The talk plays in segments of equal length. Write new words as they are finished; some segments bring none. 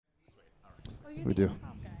We do.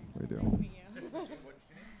 We do.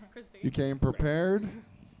 You came prepared.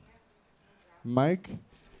 Mike,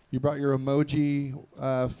 you brought your emoji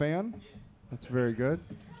fan. That's very good.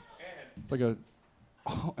 It's like and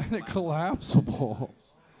it collapsible.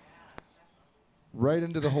 Right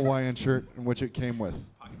into the Hawaiian shirt in which it came with.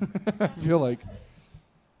 I feel like.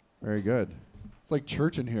 Very good. It's like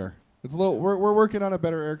church in here. It's a little. We're working on a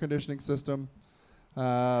better air conditioning system,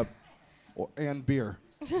 and beer.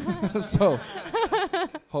 So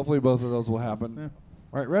hopefully both of those will happen. Yeah.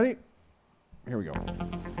 All right, ready? Here we go.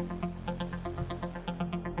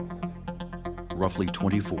 Roughly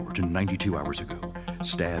 24 to 92 hours ago,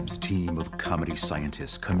 Stab's team of comedy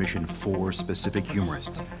scientists commissioned 4 specific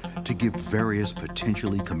humorists to give various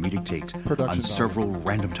potentially comedic takes on several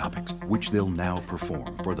random topics, which they'll now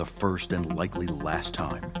perform for the first and likely last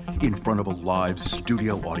time in front of a live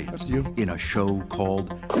studio audience in a show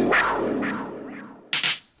called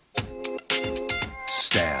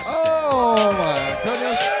Stab. Oh my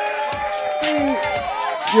goodness.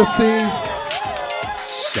 You see?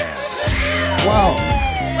 Stab. Wow.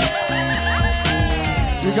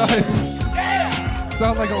 You guys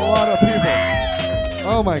sound like a lot of people.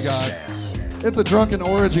 Oh my God. It's a drunken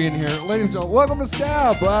orgy in here. Ladies and gentlemen, welcome to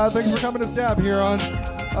Stab. Thanks for coming to Stab here on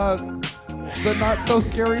the not so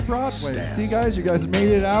scary Broadway. Stab. See guys, you guys made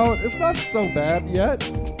it out. It's not so bad yet,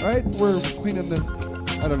 right? We're cleaning this.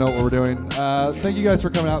 I don't know what we're doing. Thank you guys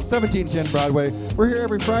for coming out. 1710 Broadway. We're here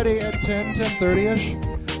every Friday at 10:30ish.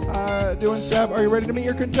 Doing Stab. Are you ready to meet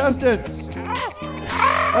your contestants?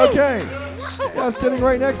 Okay. Yeah, sitting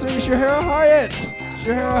right next to me, Shahara Hyatt.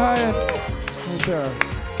 Shahara Hyatt. Right there.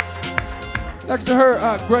 Next to her,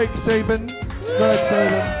 Greg Sabin. Greg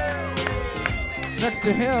Sabin. Next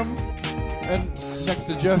to him, and next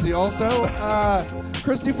to Jesse also,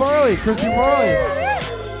 Christy Farley. Christy Farley.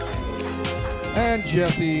 And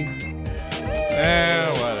Jesse.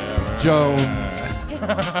 Whatever. Jones.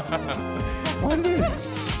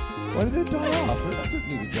 Why did it die off? It didn't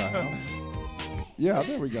need to die off. Yeah,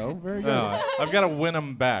 there we go. Very good. I've got to win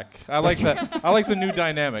them back. I like that. I like the new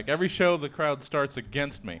dynamic. Every show, the crowd starts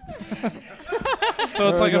against me. So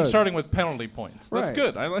it's like I'm starting with penalty points. That's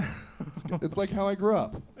good. It's like how I grew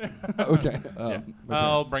up. Okay. Okay.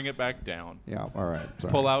 I'll bring it back down. Yeah, all right.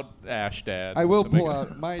 Sorry. Pull out Ash Dad. I will pull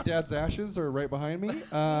out. My dad's ashes are right behind me.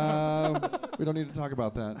 We don't need to talk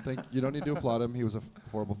about that. You don't need to applaud him. He was a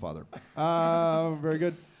horrible father. Very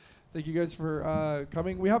good. Thank you guys for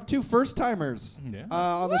coming. We have 2 first-timers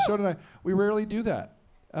on the show tonight. We rarely do that.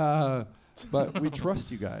 But we trust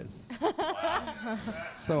you guys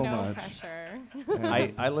so much. No pressure.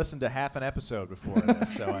 I listened to half an episode before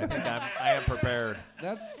this, so I think I am prepared.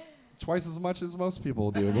 That's twice as much as most people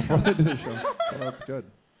do before they do the show. So that's good.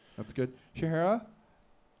 That's good. Shahara,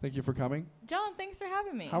 thank you for coming. John, thanks for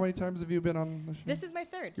having me. How many times have you been on the show? This is my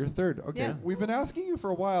 3rd. Your 3rd. Okay. Yeah. We've been asking you for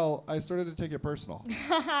a while. I started to take it personal.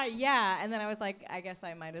 Yeah, and then I was like, I guess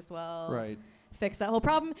I might as well fix that whole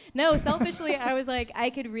problem. No, selfishly, I was like, I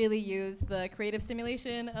could really use the creative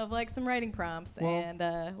stimulation of like some writing prompts. And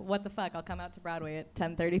what the fuck? I'll come out to Broadway at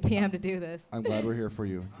 10:30 p.m. to do this. I'm glad we're here for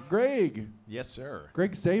you. Greg. Yes, sir.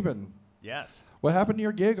 Greg Sabin. Yes. What happened to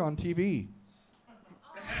your gig on TV?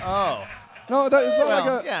 Oh. No, it's not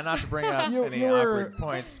like a... Yeah, not to bring up any awkward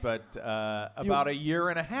points, but about a year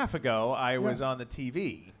and a half ago, I was on the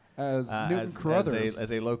TV. As Newton Carruthers.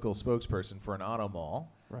 As a local spokesperson for an auto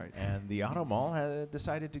mall. Right. And the auto mall had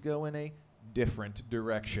decided to go in a different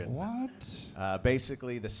direction. What?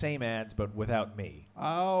 Basically the same ads, but without me.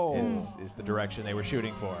 Oh. Is the direction they were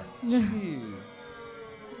shooting for. Jeez.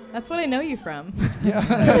 That's what I know you from. Yeah.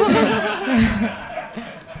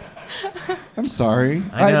 I'm sorry.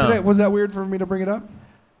 I know. Was that weird for me to bring it up?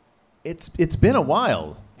 It's been a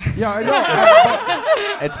while. Yeah, I know.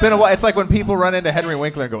 It's been a while. It's like when people run into Henry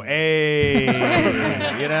Winkler and go, "Hey,"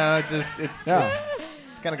 it's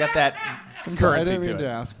kind of got that currency I didn't mean to it. to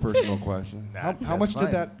ask personal question. How much fine.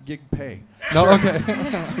 did that gig pay? No, okay.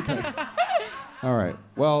 Okay. All right.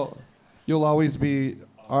 Well, you'll always be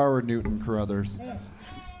our Newton Carruthers.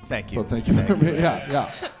 Thank you. So thank you for me.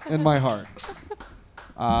 Yeah, in my heart.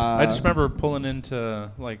 I just remember pulling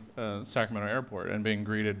into like Sacramento Airport and being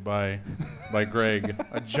greeted by Greg,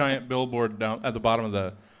 a giant billboard down at the bottom of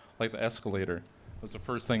the escalator. It was the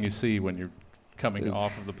first thing you see when you're coming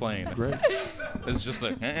off of the plane. Great. It's just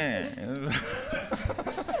like.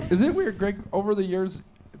 Is it weird, Greg? Over the years,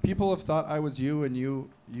 people have thought I was you and you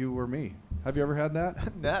were me. Have you ever had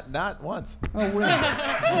that? Not once. Oh, weird.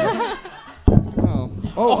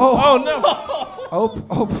 Oh no!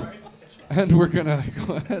 Oh. And we're going to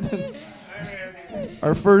go ahead and...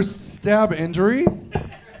 Our first stab injury.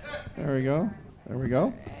 There we go.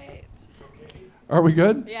 Right. Are we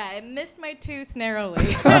good? Yeah, it missed my tooth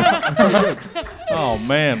narrowly. Oh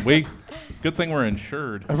man, good thing we're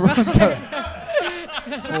insured. Everyone's got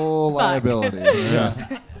full liability.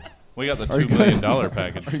 Yeah. We got the $2 million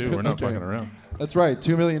package too. We're not fucking around. That's right,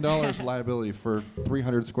 $2 million liability for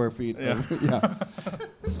 300 square feet. Yeah. Yeah.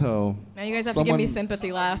 So. Now you guys have to give me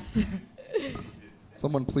sympathy laughs.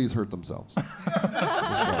 Someone please hurt themselves.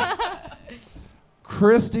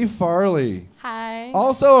 Christy Farley. Hi.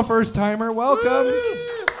 Also a first timer. Welcome.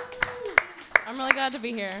 I'm really glad to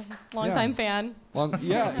be here. Long-time fan.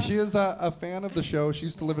 Yeah, she is a fan of the show. She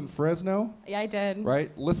used to live in Fresno. Yeah, I did. Right?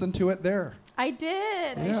 Listen to it there. I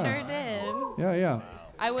did. Yeah. I sure did. Yeah.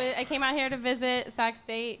 I came out here to visit Sac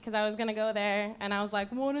State because I was going to go there. And I was like,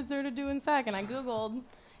 what is there to do in Sac? And I Googled.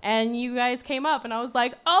 And you guys came up. And I was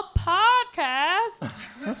like, a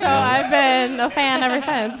podcast? So I've been a fan ever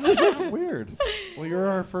since. Weird. Well, you're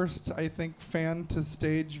our first, I think, fan to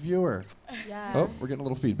stage viewer. Yeah. Oh, we're getting a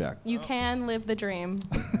little feedback. You can live the dream.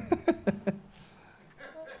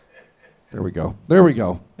 There we go.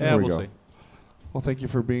 Yeah, we'll see. Well, thank you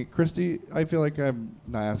for being... Christy, I feel like I'm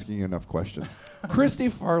not asking you enough questions. Christy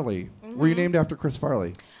Farley. Were you named after Chris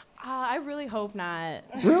Farley? I really hope not.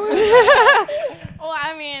 Really? Well,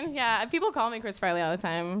 I mean, yeah, people call me Chris Farley all the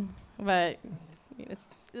time, but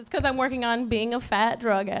it's because I'm working on being a fat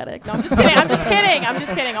drug addict. No, I'm just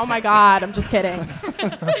kidding. Oh my God, I'm just kidding.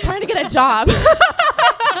 Trying to get a job.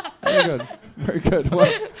 Very good.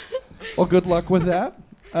 Well, good luck with that.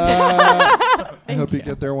 I hope you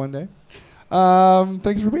get there one day.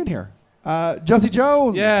 Thanks for being here. Jesse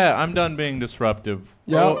Jones. Yeah, I'm done being disruptive.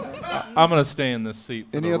 Yeah. I'm going to stay in this seat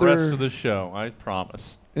for the rest of the show, I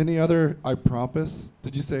promise. Any other I promise?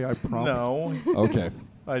 Did you say I promise? No. Okay.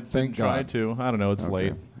 I tried to. I don't know, it's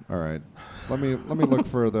late. All right. Let me look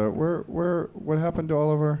for the what happened to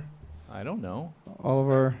Oliver? I don't know.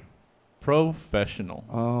 Oliver Professional.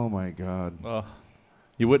 Oh my God.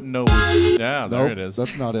 You wouldn't know. Yeah, there it is.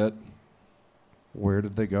 That's not it. Where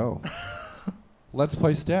did they go? Let's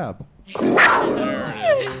play Stab. There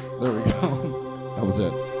it is. There we go. That was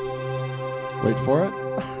it. Wait for it.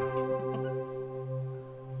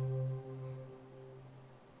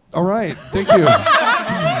 All right. Thank you.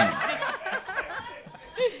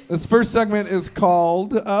 This first segment is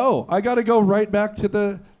called... Oh, I got to go right back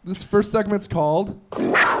to this first segment's called...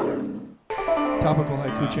 Topical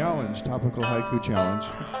Haiku Challenge. Topical Haiku Challenge.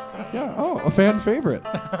 Yeah. Oh, a fan favorite.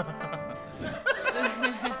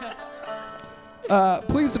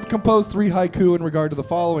 Please have composed 3 haiku in regard to the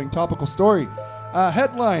following topical story.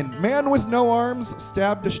 Headline, man with no arms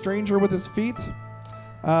stabbed a stranger with his feet.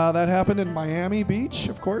 That happened in Miami Beach,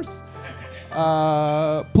 of course.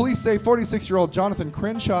 Police say 46-year-old Jonathan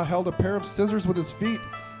Crenshaw held a pair of scissors with his feet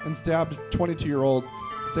and stabbed 22-year-old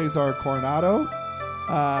Cesar Coronado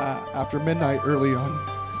after midnight early on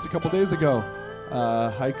just a couple days ago.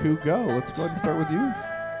 Haiku, go. Let's go ahead and start with you.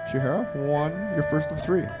 Shahara, your first of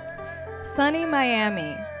 3. Sunny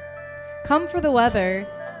Miami. Come for the weather,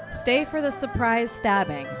 stay for the surprise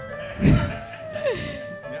stabbing.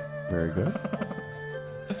 Very good.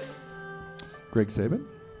 Greg Sabin.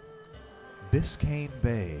 Biscayne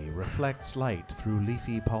Bay reflects light through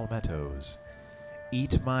leafy palmettos.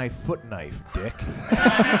 Eat my foot knife, dick.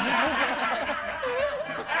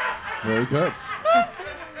 Very good.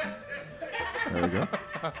 Very good.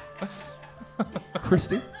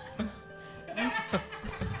 Christy.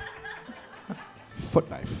 Foot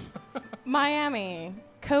knife. Miami,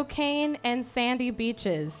 cocaine and sandy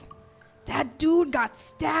beaches. That dude got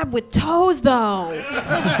stabbed with toes, though.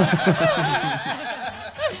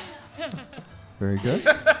 Very good.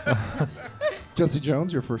 Jesse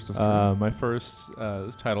Jones, your first of 3. My first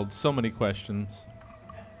is titled So Many Questions.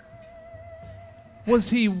 Was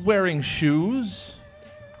he wearing shoes?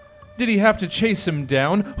 Did he have to chase him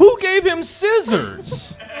down? Who gave him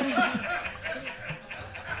scissors?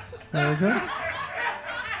 Very good.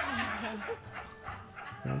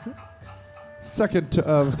 Second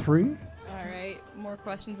of 3. All right, more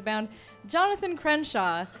questions abound. Jonathan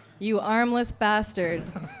Crenshaw, you armless bastard.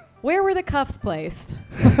 Where were the cuffs placed?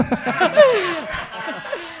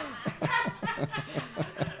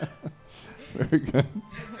 Very good.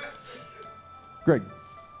 Greg.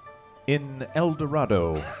 In El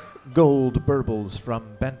Dorado, gold burbles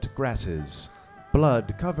from bent grasses.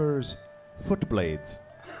 Blood covers foot blades.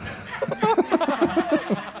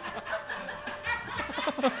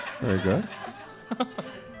 Very good.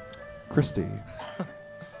 Christy.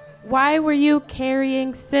 Why were you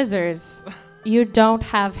carrying scissors? You don't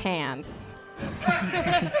have hands.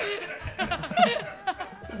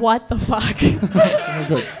 What the fuck? Very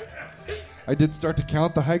good. I did start to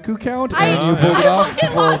count the haiku count, and you pulled it off.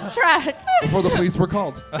 I lost track. back. Before the police were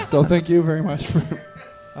called. So thank you very much for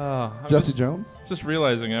Jesse Jones. Just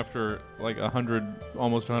realizing after like 100,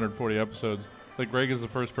 almost 140 episodes, that Greg is the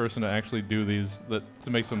first person to actually do these to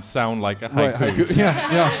make them sound like a haiku. Right, haiku. Yeah.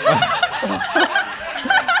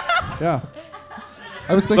 Yeah.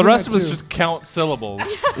 I was thinking the rest of us too. just count syllables.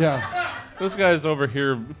 Yeah. This guy's over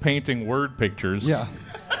here painting word pictures. Yeah.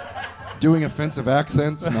 Doing offensive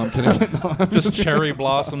accents. No, I'm kidding. No, I'm just cherry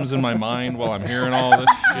blossoms in my mind while I'm hearing all this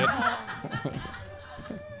shit.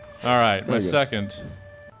 All right, my second,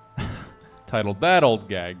 titled That Old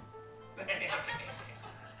Gag.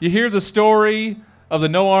 You hear the story of the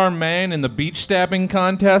no-armed man in the beach stabbing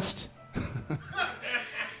contest?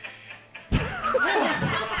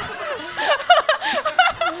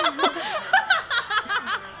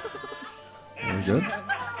 Very good.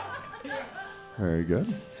 Very good.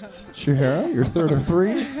 Shahara, your third of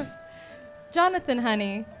three. Jonathan,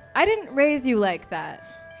 honey, I didn't raise you like that.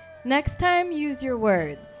 Next time, use your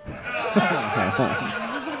words.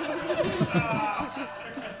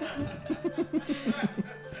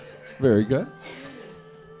 Very good.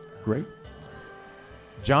 Great.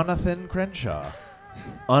 Jonathan Crenshaw,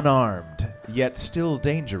 unarmed, yet still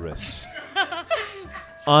dangerous.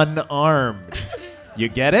 Unarmed. You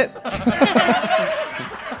get it?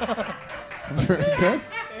 Very good.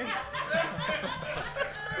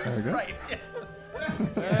 Very good. Right.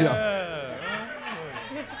 Yeah.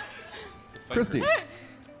 Christy.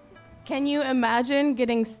 Can you imagine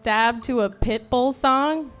getting stabbed to a Pitbull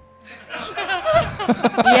song?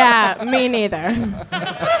 Yeah, me neither.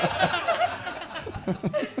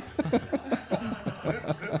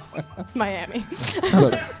 Miami.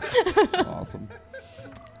 That's awesome.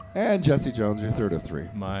 And Jesse Jones, your third of three.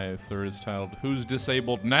 My third is titled Who's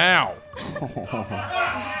Disabled Now?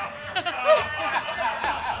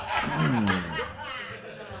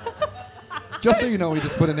 Just so you know, we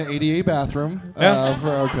just put in an ADA bathroom.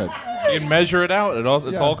 Okay. You can measure it out.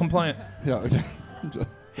 It's all compliant. Yeah, okay.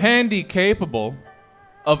 Handy capable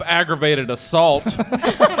of aggravated assault.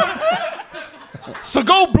 So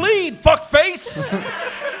go bleed, fuckface!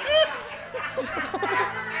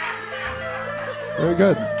 Very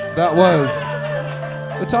good. That was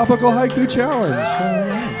the Topical Haiku Challenge.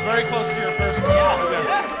 Very close to your first one.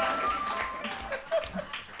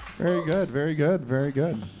 Very good, very good, very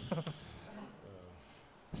good.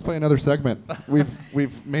 Let's play another segment.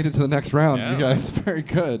 We've made it to the next round, you guys. Very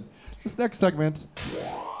good. This next segment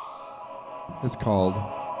is called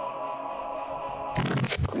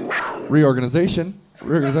Reorganization.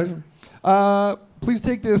 Reorganization. Please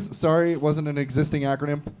take this. Sorry, it wasn't an existing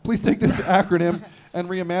acronym. Please take this acronym and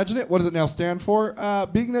reimagine it. What does it now stand for?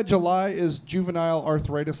 Being that July is Juvenile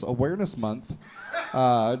Arthritis Awareness Month,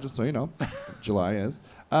 just so you know, July is.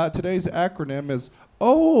 Today's acronym is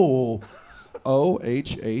OHHH.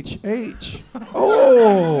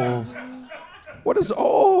 Oh. What does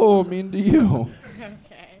O mean to you?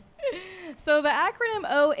 Okay. So the acronym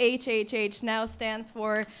OHHH now stands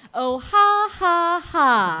for Oh Ha Ha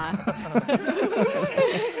Ha.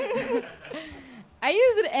 I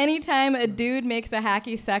use it anytime a dude makes a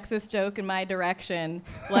hacky sexist joke in my direction.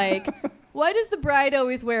 Like, why does the bride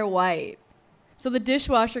always wear white? So the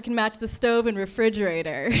dishwasher can match the stove and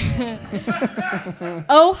refrigerator.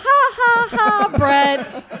 Oh, ha, ha, ha, Brett.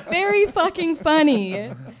 Very fucking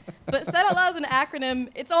funny. But said out loud as an acronym,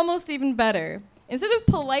 it's almost even better. Instead of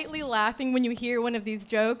politely laughing when you hear one of these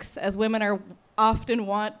jokes, as women are often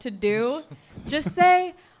want to do, just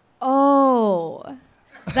say, oh.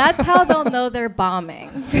 That's how they'll know they're bombing.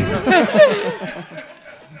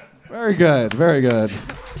 Very good, very good.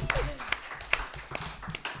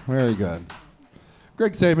 Very good.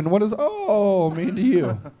 Greg Saban, what does mean to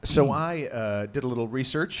you? So I did a little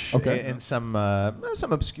research in some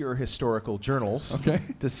obscure historical journals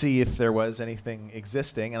to see if there was anything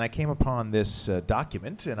existing, and I came upon this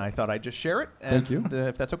document, and I thought I'd just share it. And, Thank you.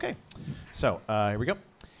 If that's okay. So here we go.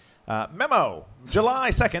 Memo, July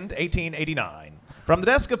 2nd, 1889. From the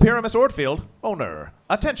desk of Pyramus Ortfield, owner.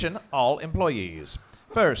 Attention, all employees.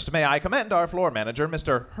 First, may I commend our floor manager,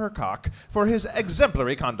 Mr. Hercock, for his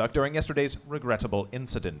exemplary conduct during yesterday's regrettable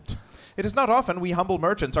incident. It is not often we humble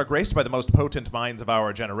merchants are graced by the most potent minds of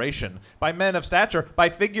our generation, by men of stature, by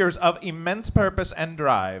figures of immense purpose and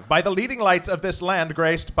drive, by the leading lights of this land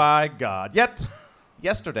graced by God. Yet,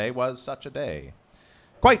 yesterday was such a day.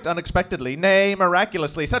 Quite unexpectedly, nay,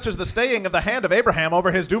 miraculously, such as the staying of the hand of Abraham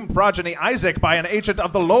over his doomed progeny Isaac by an agent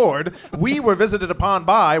of the Lord, we were visited upon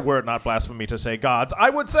by, were it not blasphemy to say gods,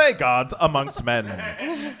 I would say gods amongst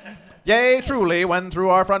men. Yea, truly, when through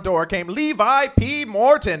our front door came Levi P.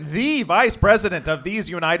 Morton, the Vice President of these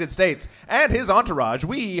United States, and his entourage,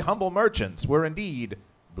 we humble merchants were indeed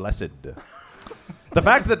blessed. The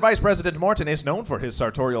fact that Vice President Morton is known for his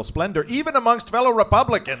sartorial splendor, even amongst fellow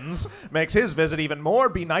Republicans, makes his visit even more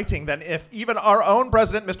benighting than if even our own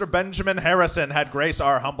President, Mr. Benjamin Harrison, had graced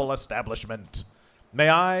our humble establishment. May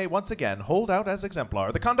I once again hold out as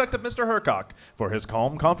exemplar the conduct of Mr. Hercock for his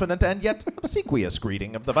calm, confident, and yet obsequious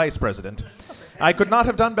greeting of the Vice President. I could not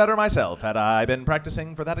have done better myself had I been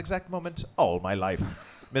practicing for that exact moment all my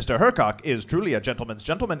life. Mr. Hercock is truly a gentleman's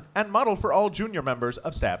gentleman and model for all junior members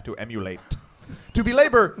of staff to emulate. To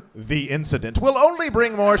belabor the incident will only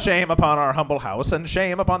bring more shame upon our humble house and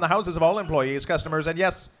shame upon the houses of all employees, customers, and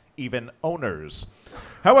yes, even owners.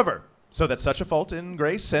 However, so that such a fault in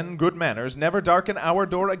grace and good manners never darken our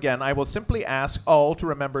door again, I will simply ask all to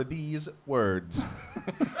remember these words.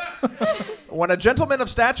 When a gentleman of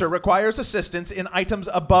stature requires assistance in items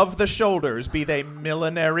above the shoulders, be they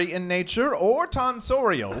millinery in nature or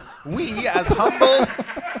tonsorial, we, as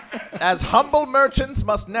humble merchants,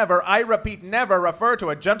 must never, I repeat, never refer to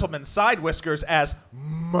a gentleman's side whiskers as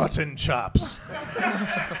mutton chops.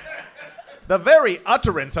 The very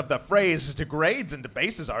utterance of the phrase degrades and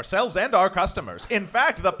debases ourselves and our customers. In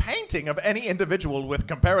fact, the painting of any individual with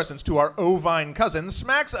comparisons to our ovine cousins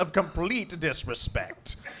smacks of complete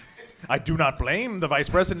disrespect. I do not blame the Vice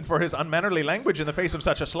President for his unmannerly language in the face of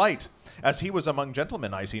such a slight. As he was among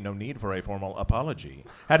gentlemen, I see no need for a formal apology.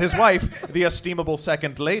 Had his wife, the estimable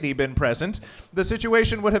second lady, been present, the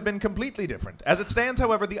situation would have been completely different. As it stands,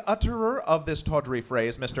 however, the utterer of this tawdry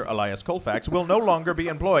phrase, Mr. Elias Colfax, will no longer be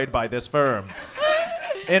employed by this firm.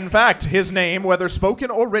 In fact, his name, whether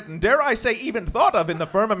spoken or written, dare I say even thought of in the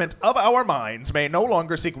firmament of our minds, may no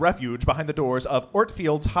longer seek refuge behind the doors of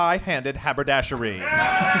Ortfield's high-handed haberdashery.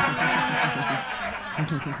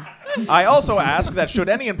 I also ask that should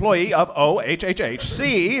any employee of OHHH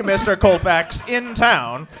see Mr. Colfax in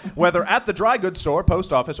town, whether at the dry goods store,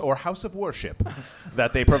 post office, or house of worship,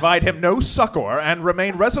 that they provide him no succor and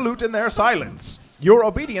remain resolute in their silence. Your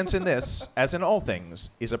obedience in this, as in all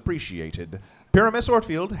things, is appreciated. Pyramus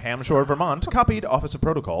Ortfield, Hamshore, Vermont, copied Office of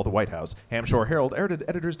Protocol, the White House, Hamshore Herald,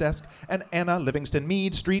 Editor's Desk, and Anna Livingston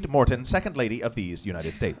Mead Street Morton, Second Lady of these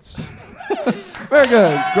United States. Very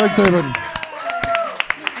good. Greg Sabin.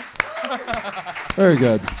 Very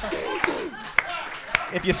good.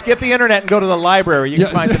 If you skip the internet and go to the library, you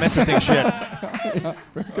can find some interesting shit. Yeah,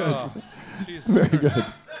 very good. Very good.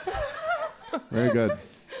 Very good.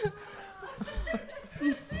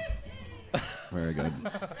 Very good.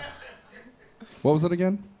 What was it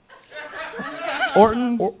again?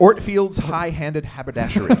 Orton's? Ortfield's high-handed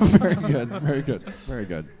haberdashery. Very good. Very good. Very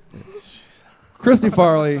good. Christy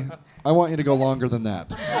Farley, I want you to go longer than that.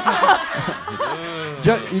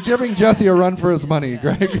 You're giving Jesse a run for his money,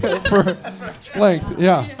 Greg, for length.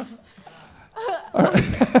 Yeah. All right.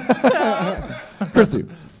 Christy.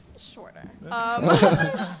 Shorter.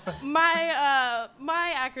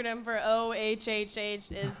 My acronym for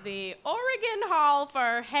OHHH is the Oregon Hall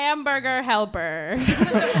for Hamburger Helper.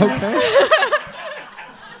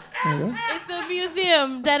 Okay. It's a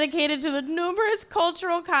museum dedicated to the numerous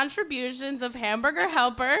cultural contributions of Hamburger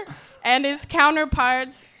Helper and his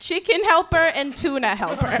counterparts, Chicken Helper and Tuna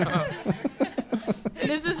Helper.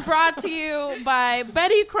 This is brought to you by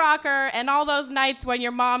Betty Crocker and all those nights when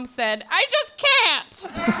your mom said, "I just can't."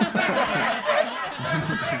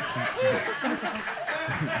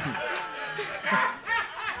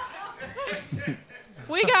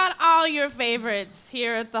 We got all your favorites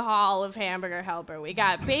here at the Hall of Hamburger Helper. We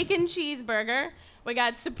got bacon cheeseburger. We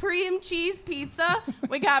got supreme cheese pizza.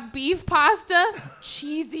 We got beef pasta,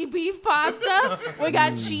 cheesy beef pasta. We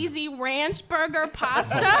got cheesy ranch burger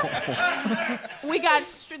pasta. We got,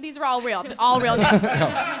 these are all real.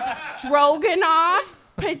 Stroganoff,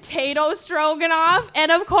 potato stroganoff,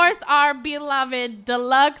 and of course our beloved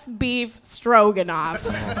deluxe beef stroganoff.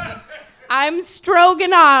 I'm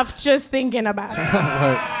stroganoff just thinking about it.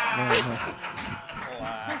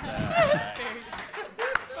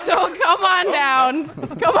 So come on down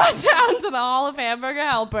to the Hall of Hamburger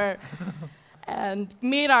Helper and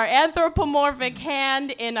meet our anthropomorphic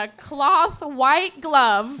hand in a cloth white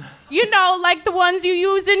glove. You know, like the ones you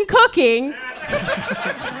use in cooking.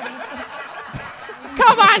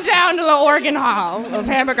 Come on down to the Oregon Hall of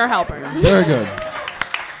Hamburger Helper. Very good.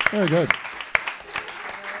 Very good.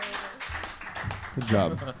 Good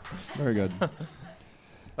job. Very good.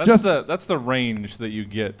 That's the range that you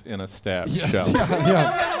get in a stab show.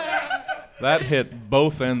 Yeah. That hit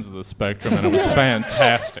both ends of the spectrum, and it was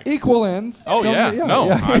fantastic. Equal ends. Oh, yeah.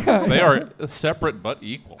 They are separate but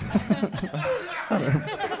equal.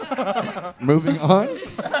 Moving on.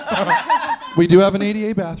 We do have an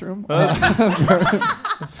ADA bathroom.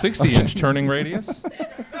 60-inch turning radius.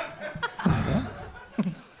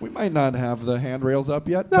 We might not have the handrails up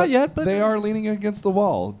yet. Not yet, but they are leaning against the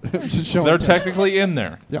wall. They're technically in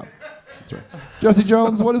there. Yeah, that's right. Jesse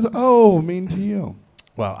Jones, what does O mean to you?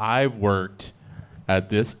 Well, I've worked at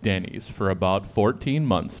this Denny's for about 14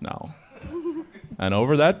 months now. And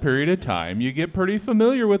over that period of time, you get pretty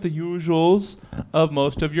familiar with the usuals of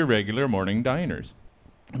most of your regular morning diners.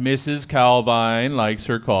 Mrs. Calvine likes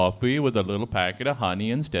her coffee with a little packet of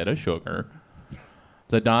honey instead of sugar.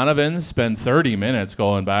 The Donovans spend 30 minutes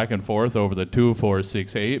going back and forth over the 2, 4,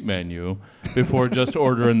 6, 8 menu before just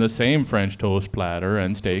ordering the same French toast platter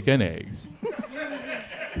and steak and eggs.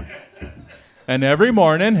 And every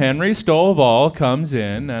morning, Henry Stovall comes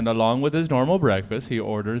in, and along with his normal breakfast, he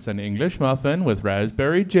orders an English muffin with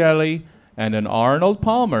raspberry jelly and an Arnold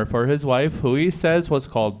Palmer for his wife, who he says was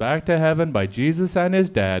called back to heaven by Jesus and his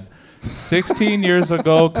dad 16 years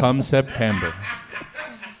ago come September.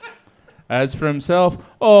 As for himself,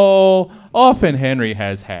 often Henry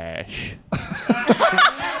has hash.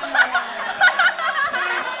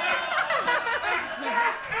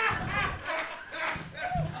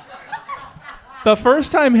 The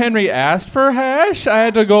first time Henry asked for hash, I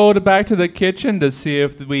had to go back to the kitchen to see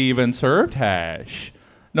if we even served hash.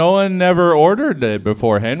 No one never ordered it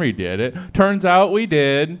before Henry did it. Turns out we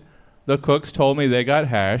did. The cooks told me they got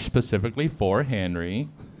hash specifically for Henry.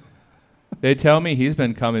 They tell me he's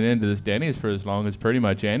been coming into this Denny's for as long as pretty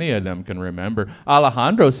much any of them can remember.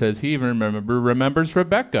 Alejandro says he even remembers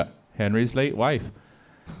Rebecca, Henry's late wife.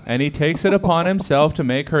 And he takes it upon himself to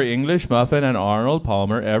make her English muffin and Arnold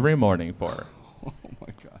Palmer every morning for her. Oh, my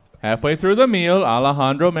God. Halfway through the meal,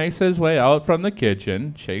 Alejandro makes his way out from the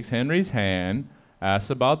kitchen, shakes Henry's hand, asks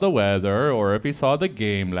about the weather or if he saw the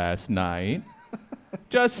game last night.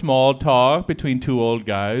 Just small talk between two old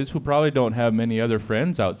guys who probably don't have many other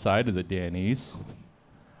friends outside of the Denny's.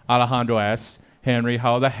 Alejandro asks Henry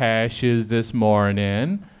how the hash is this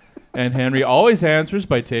morning, and Henry always answers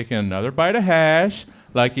by taking another bite of hash,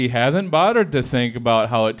 like he hasn't bothered to think about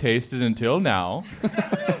how it tasted until now.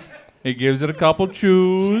 He gives it a couple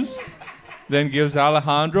chews, then gives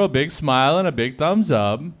Alejandro a big smile and a big thumbs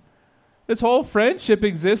up. This whole friendship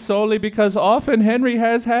exists solely because often Henry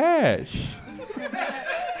has hash.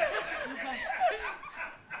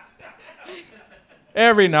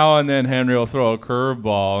 Every now and then, Henry will throw a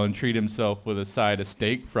curveball and treat himself with a side of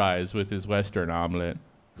steak fries with his Western omelet.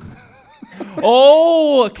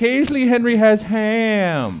 Occasionally Henry has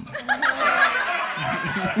ham.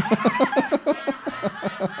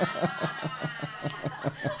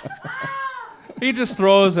 He just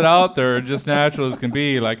throws it out there, just natural as can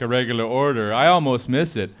be, like a regular order. I almost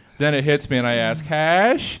miss it. Then it hits me and I ask,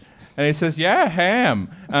 hash? And he says, yeah, ham.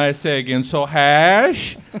 And I say again, so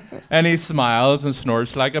hash? And he smiles and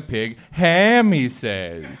snorts like a pig. Ham, he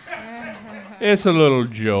says. It's a little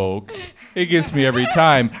joke. It gets me every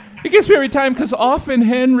time. It gets me every time because often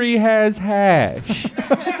Henry has hash.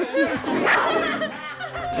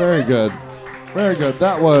 Very good. Very good.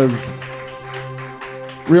 That was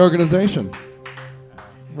reorganization.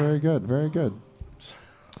 Very good. Very good.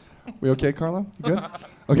 We okay, Carlo? You good?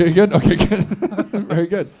 Okay, good? Okay, good. Very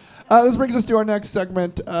good. This brings us to our next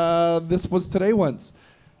segment. This was Today Once.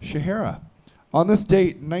 Shahara. On this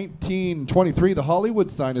date, 1923, the Hollywood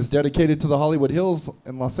sign is dedicated to the Hollywood Hills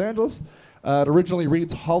in Los Angeles. It originally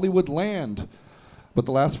reads Hollywood Land, but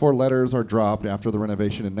the last 4 letters are dropped after the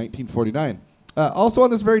renovation in 1949. Also on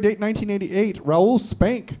this very date, 1988, Raoul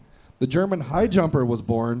Spank, the German high jumper, was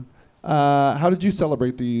born. How did you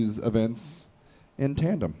celebrate these events in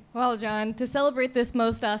tandem? Well, John, to celebrate this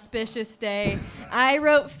most auspicious day, I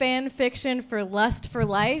wrote fan fiction for Lust for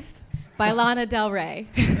Life by Lana Del Rey.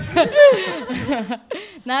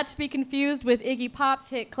 Not to be confused with Iggy Pop's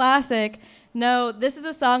hit classic. No, this is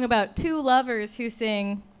a song about 2 lovers who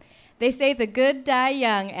sing, they say the good die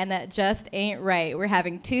young, and that just ain't right. We're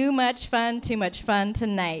having too much fun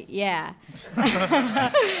tonight. Yeah.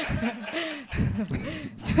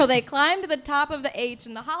 So they climb to the top of the H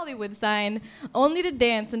in the Hollywood sign, only to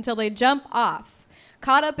dance until they jump off,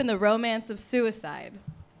 caught up in the romance of suicide.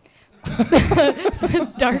 It's a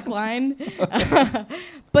dark line.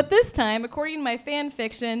 But this time, according to my fan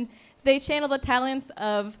fiction, they channel the talents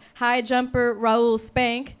of high jumper Raoul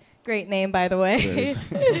Spank, great name by the way,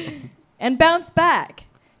 and bounce back.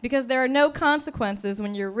 Because there are no consequences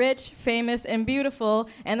when you're rich, famous, and beautiful,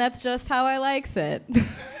 and that's just how I likes it.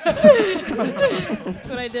 That's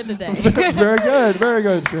what I did today. Very good, very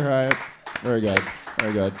good, Shahara. Very good,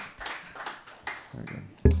 very good. Very good.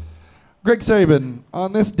 Greg Saban.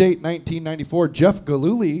 On this date, 1994, Jeff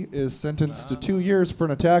Gillooly is sentenced to 2 years for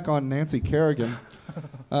an attack on Nancy Kerrigan.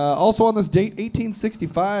 Also on this date,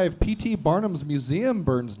 1865, P.T. Barnum's museum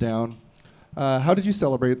burns down. How did you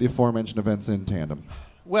celebrate the aforementioned events in tandem?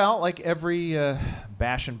 Well, like every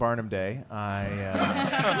Bash and Barnum Day, I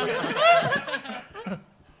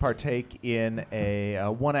partake in a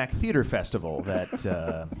one-act theater festival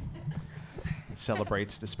that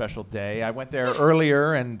celebrates the special day. I went there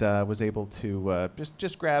earlier and was able to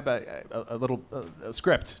just grab a little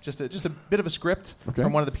script, just a bit of a script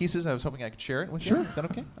from one of the pieces. I was hoping I could share it with you. Is that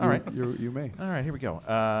okay? All right. You may. All right, here we go.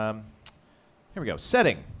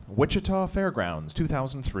 Setting, Wichita Fairgrounds,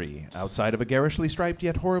 2003. Outside of a garishly striped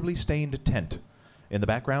yet horribly stained tent. In the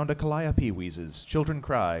background, a calliope wheezes. Children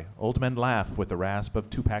cry. Old men laugh with the rasp of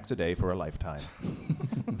 2 packs a day for a lifetime.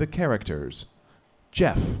 The characters.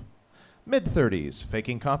 Jeff, mid-30s,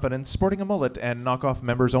 faking confidence, sporting a mullet and knockoff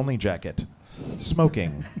members-only jacket.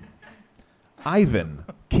 Smoking. Ivan,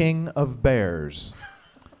 king of bears.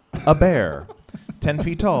 A bear, 10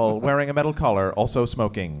 feet tall, wearing a metal collar, also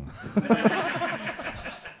smoking.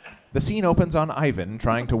 The scene opens on Ivan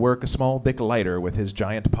trying to work a small Bic lighter with his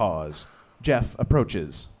giant paws. Jeff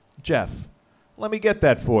approaches. Jeff, let me get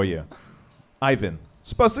that for you. Ivan,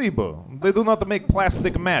 spasibo. They do not make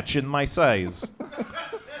plastic match in my size.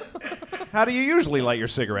 How do you usually light your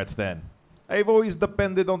cigarettes then? I've always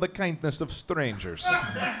depended on the kindness of strangers.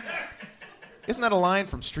 Isn't that a line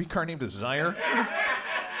from Streetcar Named Desire?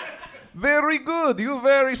 Very good, you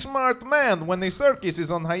very smart man. When the circus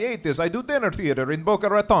is on hiatus, I do dinner theater in Boca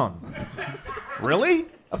Raton. Really?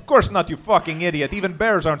 Of course not, you fucking idiot. Even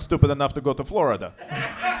bears aren't stupid enough to go to Florida.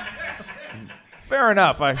 Fair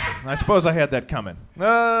enough, I suppose I had that coming.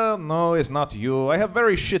 No, it's not you. I have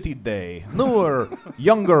very shitty day. Newer,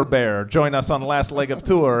 younger bear join us on last leg of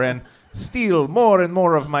tour and steal more and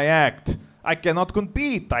more of my act. I cannot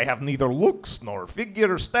compete. I have neither looks nor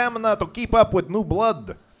figure or stamina to keep up with new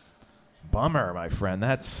blood. Bummer, my friend.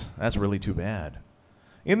 That's really too bad.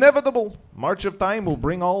 Inevitable. March of time will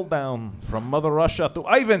bring all down, from Mother Russia to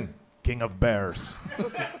Ivan, king of bears.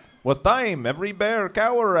 Was time. Every bear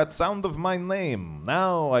cower at sound of my name.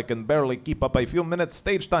 Now I can barely keep up a few minutes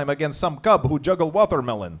stage time against some cub who juggle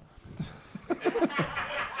watermelon.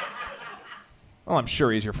 Well, I'm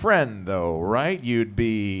sure he's your friend, though, right? You'd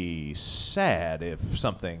be sad if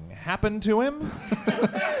something happened to him?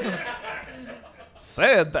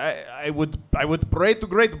 Said I would pray to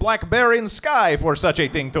great black bear in sky for such a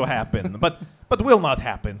thing to happen, but will not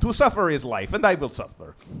happen. To suffer is life, and I will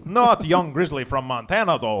suffer. Not young grizzly from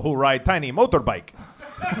Montana, though, who ride tiny motorbike.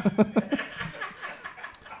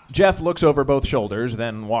 Jeff looks over both shoulders,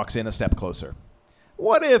 then walks in a step closer.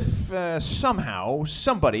 What if somehow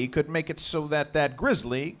somebody could make it so that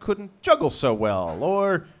grizzly couldn't juggle so well,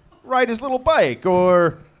 or ride his little bike,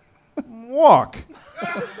 or walk?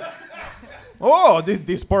 Oh,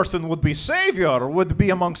 this person would be savior, would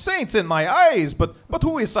be among saints in my eyes, but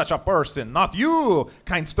who is such a person? Not you,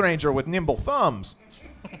 kind stranger with nimble thumbs.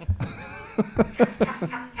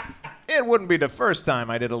 It wouldn't be the first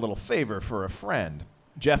time I did a little favor for a friend.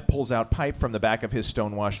 Jeff pulls out pipe from the back of his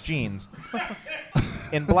stonewashed jeans.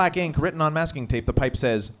 In black ink written on masking tape, the pipe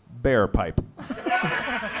says, bear pipe.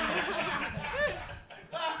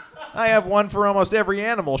 I have one for almost every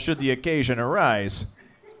animal should the occasion arise.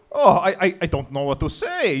 Oh, I don't know what to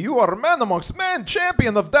say. You are man amongst men,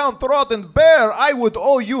 champion of downtrodden bear. I would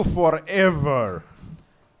owe you forever.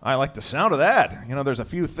 I like the sound of that. You know, there's a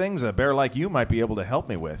few things a bear like you might be able to help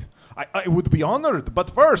me with. I would be honored, but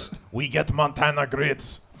first, we get Montana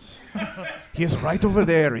grits. He is right over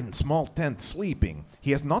there in small tent sleeping.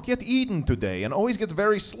 He has not yet eaten today and always gets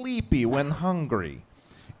very sleepy when hungry.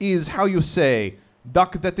 Is, how you say,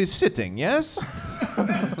 duck that is sitting, yes?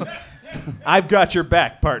 I've got your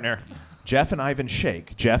back, partner. Jeff and Ivan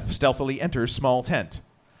shake. Jeff stealthily enters small tent.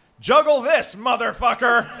 Juggle this,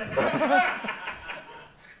 motherfucker!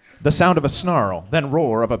 The sound of a snarl, then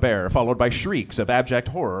roar of a bear, followed by shrieks of abject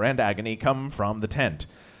horror and agony come from the tent.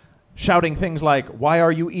 Shouting things like, why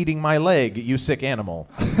are you eating my leg, you sick animal?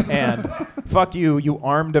 And, fuck you, you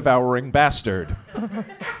arm-devouring bastard.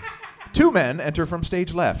 2 men enter from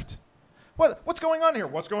stage left. What's going on here?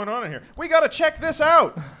 What's going on in here? We gotta check this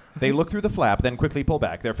out! They look through the flap, then quickly pull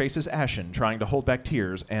back, their faces ashen, trying to hold back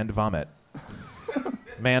tears and vomit.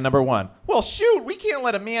 Man number 1. Well, shoot, we can't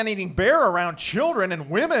let a man-eating bear around children and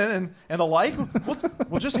women and the like.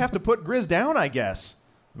 We'll just have to put Grizz down, I guess.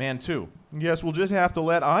 Man 2. Yes, we'll just have to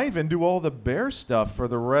let Ivan do all the bear stuff for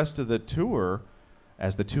the rest of the tour.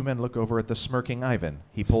 As the 2 men look over at the smirking Ivan,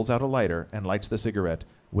 he pulls out a lighter and lights the cigarette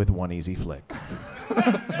with one easy flick.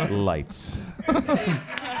 Lights.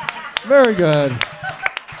 Very good.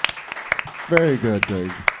 Very good,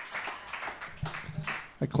 Greg.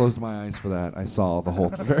 I closed my eyes for that. I saw the whole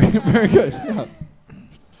thing. Very, very good. Yeah.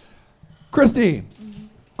 Christy,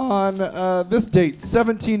 On this date,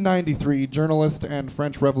 1793, journalist and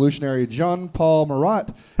French revolutionary Jean-Paul Marat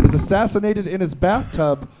is assassinated in his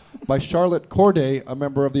bathtub by Charlotte Corday, a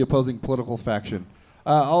member of the opposing political faction.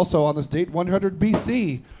 Also on this date, 100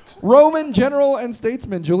 BC, Roman general and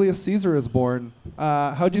statesman Julius Caesar is born.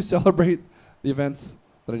 How'd you celebrate the events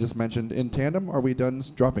that I just mentioned in tandem? Are we done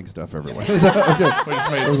dropping stuff everywhere? Okay. We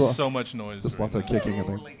just made so much noise. Just lots of kicking and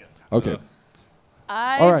things. Okay.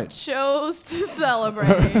 I chose to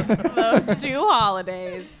celebrate those two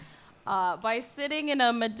holidays by sitting in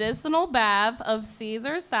a medicinal bath of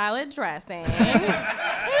Caesar salad dressing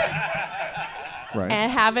and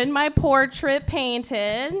having my portrait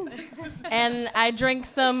painted. And I drink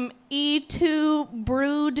some E2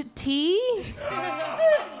 brewed tea.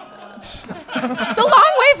 It's a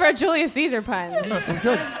long way for a Julius Caesar pun. That's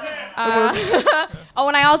good. Oh,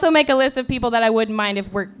 and I also make a list of people that I wouldn't mind if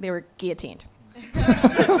they were guillotined.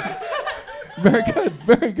 Very good,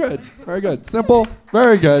 very good, very good. Simple,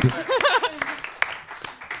 very good.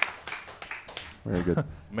 Very good.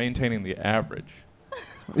 Maintaining the average.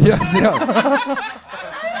 Yes, yeah.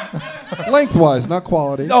 Lengthwise, not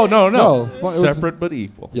quality. No. Separate but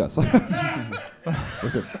equal. Yes.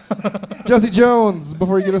 Okay. Jesse Jones,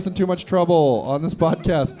 before you get us in too much trouble on this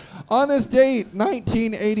podcast. On this date,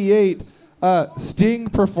 1988, Sting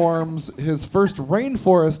performs his first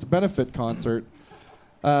Rainforest benefit concert.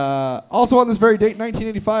 Also on this very date,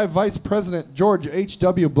 1985, Vice President George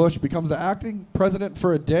H.W. Bush becomes the acting president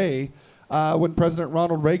for a day when President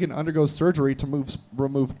Ronald Reagan undergoes surgery to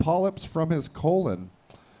remove polyps from his colon.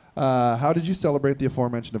 How did you celebrate the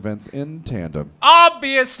aforementioned events in tandem?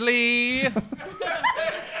 Obviously,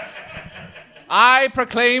 I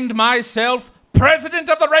proclaimed myself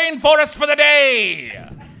president of the rainforest for the day.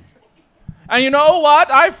 And you know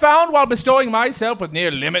what I found while bestowing myself with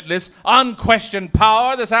near limitless, unquestioned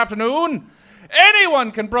power this afternoon?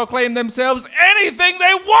 Anyone can proclaim themselves anything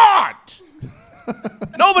they want.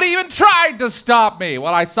 Nobody even tried to stop me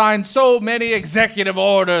while I signed so many executive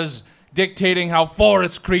orders dictating how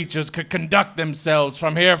forest creatures could conduct themselves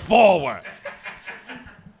from here forward.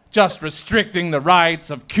 Just restricting the rights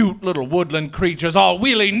of cute little woodland creatures all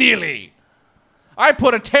willy-nilly. I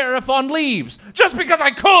put a tariff on leaves just because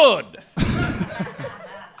I could.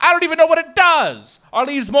 I don't even know what it does. Are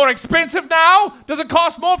leaves more expensive now? Does it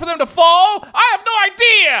cost more for them to fall? I have no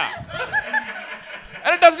idea.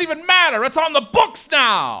 And it doesn't even matter. It's on the books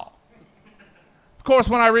now. Of course,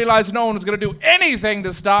 when I realized no one was going to do anything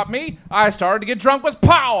to stop me, I started to get drunk with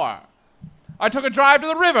power. I took a drive to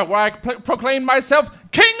the river where I proclaimed myself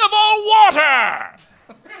king of all water.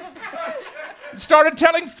 Started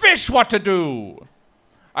telling fish what to do.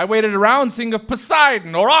 I waited around seeing if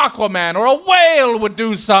Poseidon or Aquaman or a whale would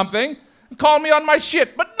do something and call me on my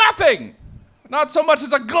shit, but nothing. Not so much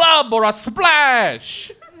as a glub or a splash.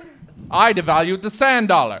 I devalued the sand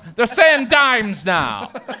dollar. They're sand dimes now.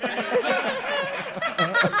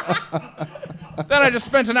 Then I just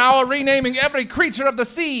spent an hour renaming every creature of the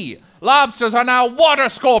sea. Lobsters are now water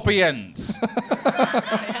scorpions.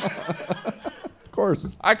 Of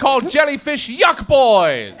course. I called jellyfish yuck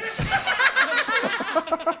boys.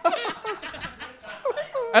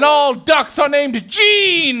 And all ducks are named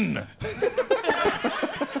Gene.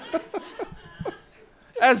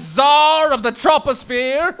 As czar of the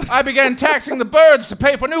troposphere, I began taxing the birds to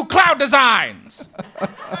pay for new cloud designs.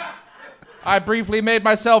 I briefly made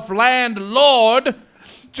myself landlord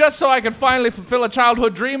just so I could finally fulfill a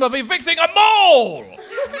childhood dream of evicting a mole.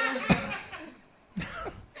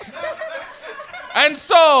 And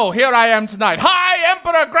so, here I am tonight, High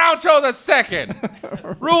Emperor Groucho II,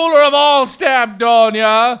 ruler of all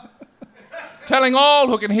Stabdonia, telling all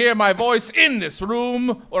who can hear my voice in this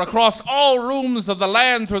room or across all rooms of the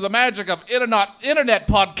land through the magic of internet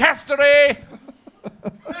podcastery.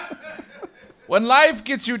 When life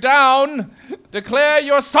gets you down, declare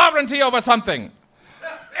your sovereignty over something.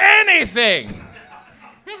 Anything.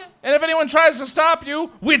 And if anyone tries to stop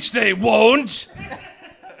you, which they won't,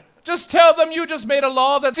 just tell them you just made a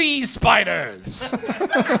law that sea spiders.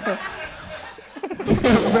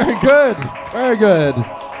 Very good. Very good.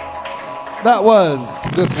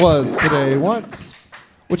 This was Today Once,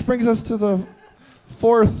 which brings us to the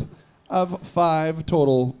fourth of 5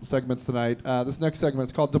 total segments tonight. This next segment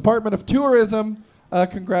is called Department of Tourism.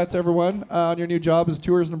 Congrats, everyone, on your new job as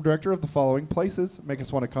tourism director of the following places. Make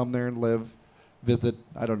us want to come there and live, visit,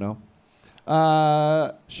 I don't know.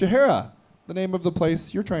 Shahara, the name of the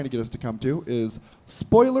place you're trying to get us to come to is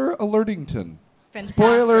Spoiler Alertington. Fantastic.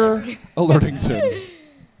 Spoiler Alertington.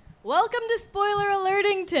 Welcome to Spoiler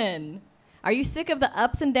Alertington. Are you sick of the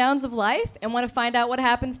ups and downs of life and want to find out what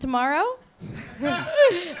happens tomorrow?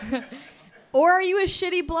 Or are you a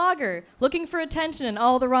shitty blogger looking for attention in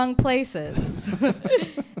all the wrong places?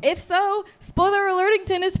 If so, Spoiler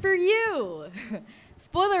Alertington is for you.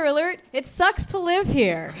 Spoiler alert, it sucks to live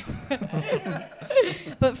here.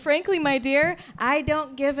 But frankly, my dear, I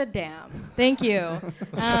don't give a damn. Thank you.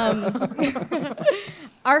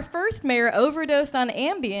 Our first mayor overdosed on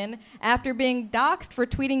Ambien after being doxxed for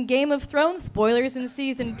tweeting Game of Thrones spoilers in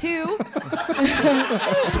season 2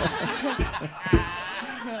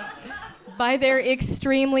 by their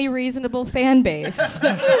extremely reasonable fan base.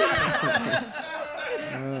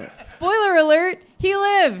 Spoiler alert, he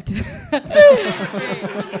lived.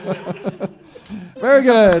 Very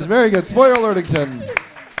good, very good. Spoiler Alertington.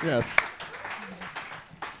 Yes.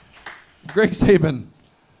 Greg Saban.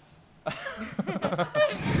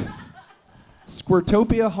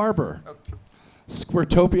 Squirtopia Harbor.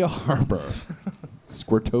 Squirtopia Harbor.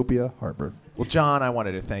 Squirtopia Harbor. Well, John, I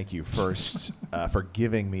wanted to thank you first for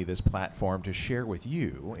giving me this platform to share with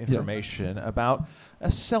you information about a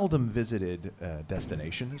seldom visited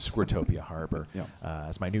destination, Squirtopia Harbor. Yeah.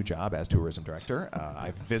 As my new job as tourism director,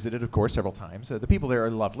 I've visited, of course, several times. The people there are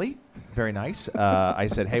lovely, very nice. I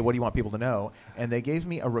said, hey, what do you want people to know? And they gave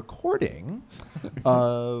me a recording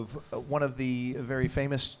of one of the very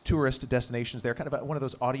famous tourist destinations there, kind of one of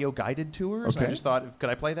those audio guided tours. Okay. I just thought, could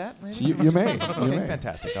I play that? Maybe? So you may. Okay, You may.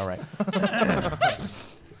 fantastic. All right.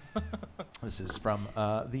 This is from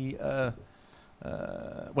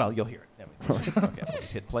well, you'll hear it. Okay, we'll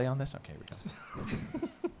just hit play on this. Okay, here we go.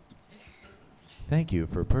 Thank you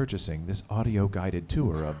for purchasing this audio-guided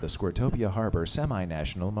tour of the Squirtopia Harbor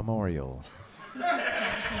Semi-National Memorial.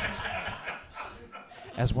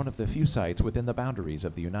 As one of the few sites within the boundaries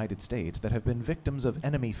of the United States that have been victims of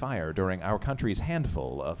enemy fire during our country's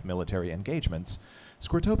handful of military engagements,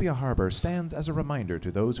 Squirtopia Harbor stands as a reminder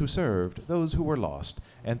to those who served, those who were lost,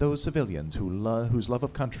 and those civilians whose love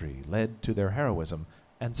of country led to their heroism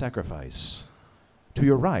and sacrifice. To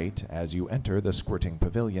your right, as you enter the squirting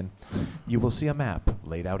pavilion, you will see a map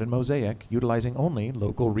laid out in mosaic utilizing only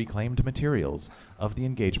local reclaimed materials of the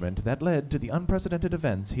engagement that led to the unprecedented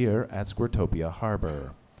events here at Squirtopia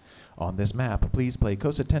Harbor. On this map, please pay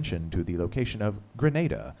close attention to the location of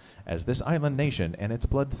Grenada, as this island nation and its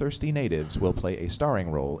bloodthirsty natives will play a starring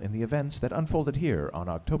role in the events that unfolded here on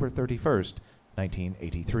October 31st,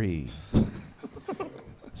 1983.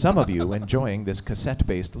 Some of you enjoying this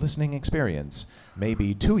cassette-based listening experience may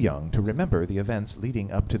be too young to remember the events leading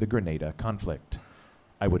up to the Grenada conflict.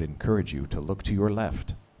 I would encourage you to look to your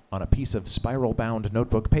left. On a piece of spiral-bound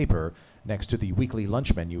notebook paper next to the weekly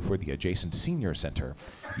lunch menu for the adjacent senior center,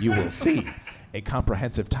 you will see a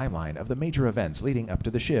comprehensive timeline of the major events leading up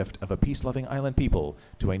to the shift of a peace-loving island people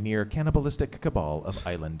to a near-cannibalistic cabal of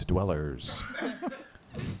island dwellers.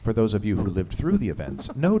 For those of you who lived through the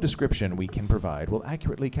events, no description we can provide will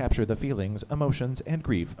accurately capture the feelings, emotions, and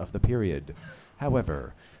grief of the period.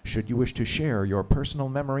 However, should you wish to share your personal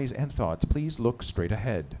memories and thoughts, please look straight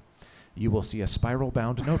ahead. You will see a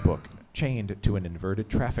spiral-bound notebook chained to an inverted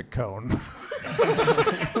traffic cone.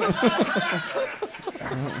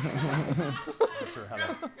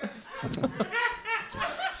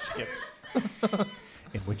 Just skipped.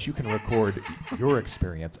 In which you can record your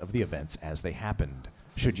experience of the events as they happened.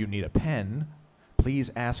 Should you need a pen,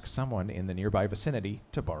 please ask someone in the nearby vicinity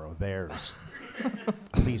to borrow theirs.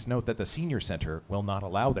 Please note that the senior center will not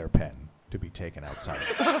allow their pen to be taken outside.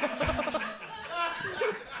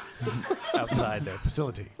 Outside their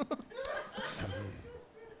facility.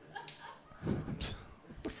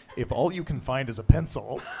 If all you can find is a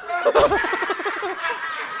pencil,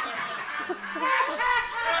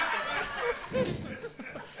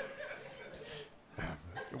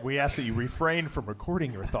 we ask that you refrain from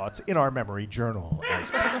recording your thoughts in our memory journal,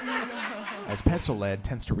 as pencil lead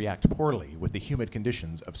tends to react poorly with the humid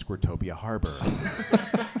conditions of Squirtopia Harbor.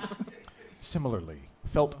 Similarly,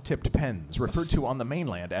 felt-tipped pens, referred to on the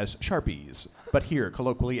mainland as Sharpies, but here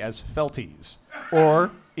colloquially as Felties,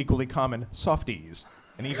 or, equally common, Softies,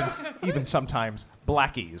 and even sometimes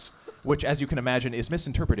Blackies, which, as you can imagine, is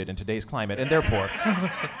misinterpreted in today's climate, and therefore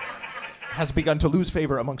has begun to lose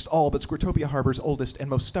favor amongst all but Squirtopia Harbor's oldest and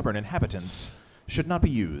most stubborn inhabitants, should not be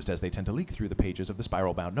used, as they tend to leak through the pages of the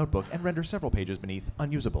spiral-bound notebook and render several pages beneath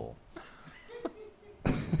unusable.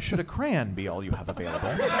 Should a crayon be all you have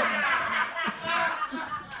available,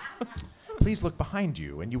 please look behind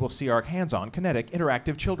you and you will see our hands-on kinetic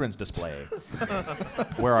interactive children's display,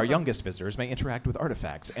 where our youngest visitors may interact with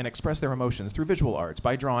artifacts and express their emotions through visual arts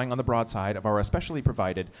by drawing on the broadside of our especially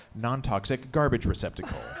provided non-toxic garbage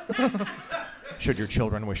receptacle. Should your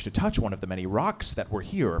children wish to touch one of the many rocks that were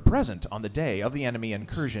here present on the day of the enemy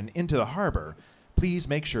incursion into the harbor, please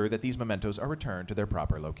make sure that these mementos are returned to their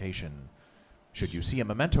proper location. Should you see a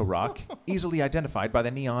memento rock, easily identified by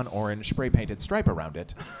the neon orange spray-painted stripe around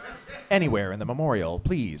it, anywhere in the memorial,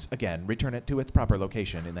 please, again, return it to its proper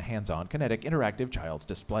location in the hands-on, kinetic, interactive child's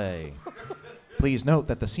display. Please note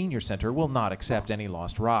that the Senior Center will not accept any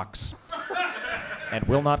lost rocks and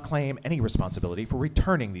will not claim any responsibility for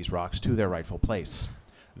returning these rocks to their rightful place.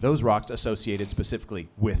 Those rocks associated specifically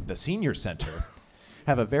with the Senior Center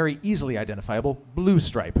have a very easily identifiable blue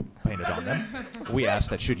stripe painted on them. We ask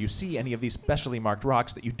that should you see any of these specially marked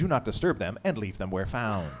rocks that you do not disturb them and leave them where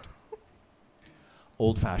found.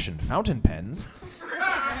 Old-fashioned fountain pens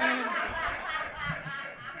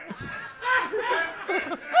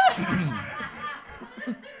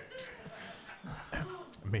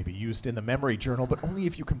may be used in the memory journal, but only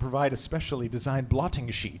if you can provide a specially designed blotting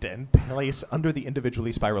sheet and place under the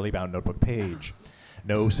individually spirally bound notebook page.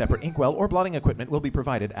 No separate inkwell or blotting equipment will be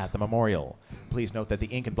provided at the memorial. Please note that the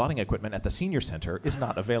ink and blotting equipment at the Senior Center is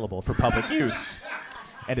not available for public use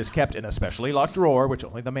and is kept in a specially locked drawer which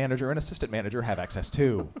only the manager and assistant manager have access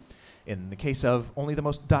to. In the case of only the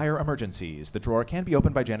most dire emergencies, the drawer can be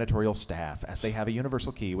opened by janitorial staff as they have a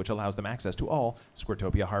universal key which allows them access to all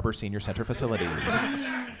Squirtopia Harbor Senior Center facilities.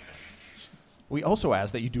 We also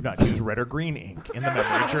ask that you do not use red or green ink in the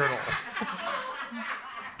memory journal.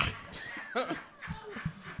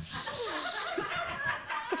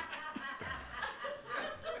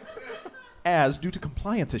 As, due to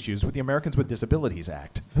compliance issues with the Americans with Disabilities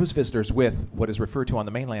Act, those visitors with what is referred to on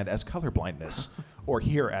the mainland as colorblindness, or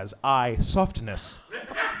here as eye softness,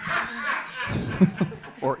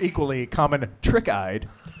 or equally common trick-eyed,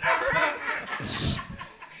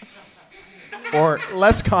 or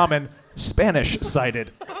less common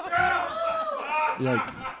Spanish-sighted,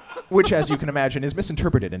 Yikes. which, as you can imagine, is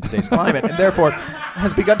misinterpreted in today's climate and therefore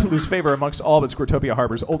has begun to lose favor amongst all but Squirtopia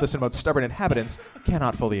Harbor's oldest and most stubborn inhabitants,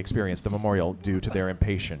 cannot fully experience the memorial due to their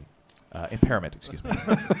impairment.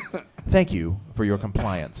 Thank you for your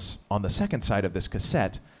compliance. On the second side of this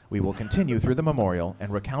cassette, we will continue through the memorial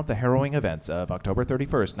and recount the harrowing events of October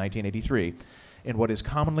 31st, 1983, in what is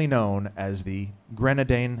commonly known as the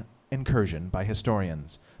Grenadine Incursion by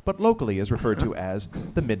historians, but locally is referred to as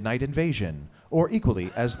the Midnight Invasion, or equally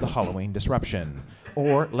as the Halloween Disruption,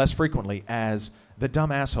 or less frequently as the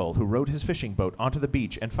dumb asshole who rode his fishing boat onto the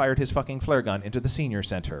beach and fired his fucking flare gun into the Senior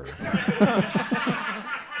Center.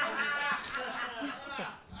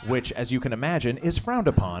 Which, as you can imagine, is frowned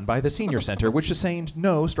upon by the Senior Center, which sustained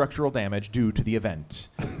no structural damage due to the event.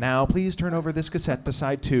 Now, please turn over this cassette to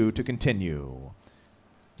side 2 to continue.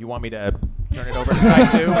 Do you want me to turn it over to side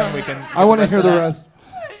 2 and we can... I want to hear the rest.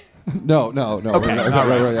 No. Okay, all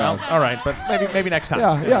Right, well, all right, but maybe next time.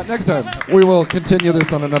 Yeah, next time. We will continue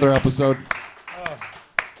this on another episode.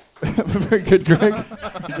 Very good, Greg.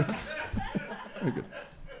 Very good.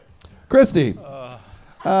 Christy,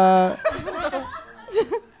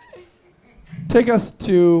 take us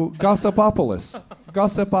to Gossipopolis.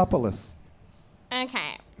 Gossipopolis.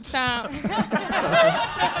 Okay, so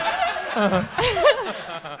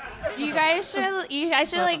you guys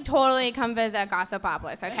should like totally come visit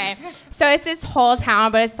Gossipopolis, okay? So it's this whole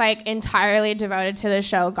town, but it's like entirely devoted to the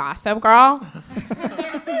show Gossip Girl.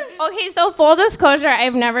 Okay, so full disclosure,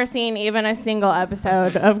 I've never seen even a single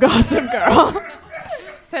episode of Gossip Girl.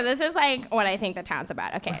 So this is like what I think the town's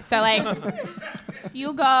about. Okay, so like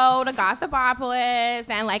you go to Gossipopolis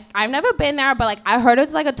and like I've never been there, but like I heard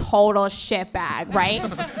it's like a total shitbag, right?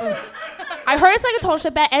 I heard it's like a total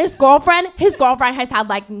shitbag, and his girlfriend has had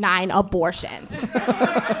like 9 abortions.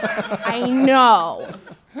 I know.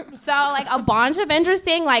 So like a bunch of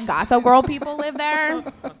interesting like Gossip Girl people live there.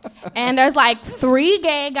 And there's like 3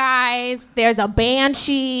 gay guys, there's a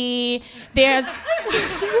banshee, there's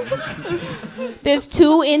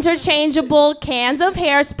 2 interchangeable cans of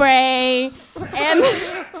hairspray,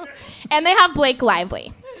 and they have Blake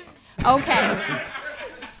Lively. Okay,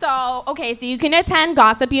 so you can attend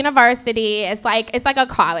Gossip University. It's like a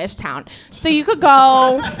college town. So you could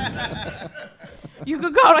go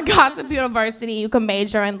to Gossip University. You can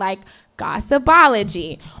major in like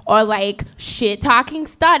gossipology or like shit-talking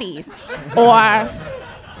studies, or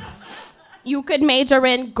you could major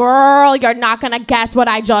in, girl, you're not gonna guess what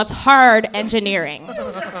I just heard, engineering.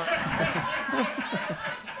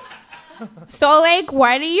 So like,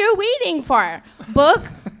 what are you waiting for? Book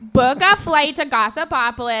a flight to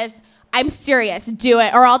Gossipopolis. I'm serious, do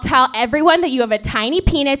it, or I'll tell everyone that you have a tiny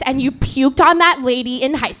penis and you puked on that lady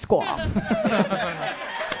in high school.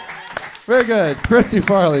 Very good. Christy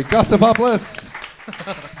Farley, Gossipopolis.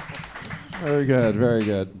 Very good, very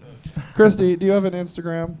good. Christy, do you have an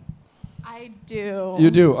Instagram? I do.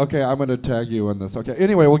 You do? Okay, I'm going to tag you in this. Okay,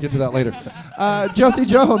 anyway, we'll get to that later. Jesse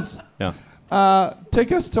Jones. Yeah.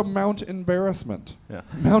 Take us to Mount Embarrassment. Yeah.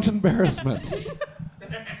 Mount Embarrassment.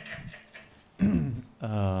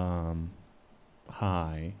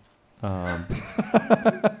 Hi.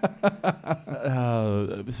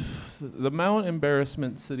 The Mount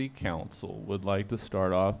Embarrassment City Council would like to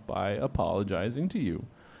start off by apologizing to you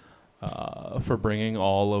for bringing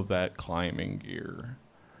all of that climbing gear.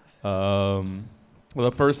 Well,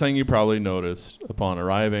 the first thing you probably noticed upon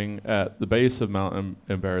arriving at the base of Mount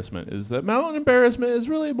Embarrassment is that Mount Embarrassment is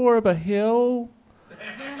really more of a hill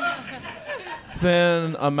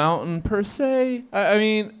than a mountain per se. I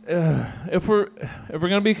mean, if we're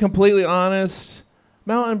gonna be completely honest,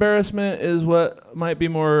 Mount Embarrassment is what might be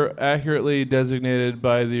more accurately designated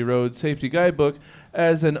by the Road Safety Guidebook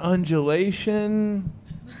as an undulation.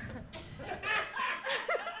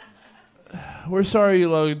 We're sorry you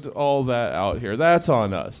lugged all that out here. That's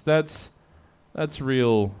on us. That's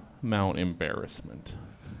real Mount Embarrassment.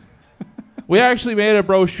 We actually made a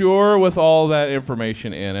brochure with all that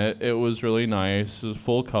information in it. It was really nice. It was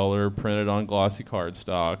full color, printed on glossy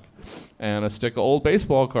cardstock, and a stick of old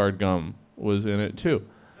baseball card gum was in it too.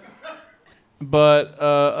 But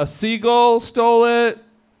a seagull stole it,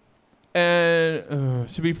 and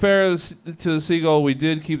to be fair to the seagull, we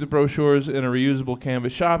did keep the brochures in a reusable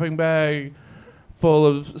canvas shopping bag full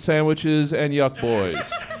of sandwiches and Yuck Boys.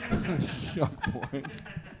 Yuck Boys.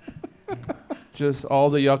 Just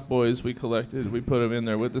all the Yuck Boys we collected, we put them in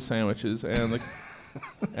there with the sandwiches and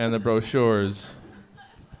the brochures.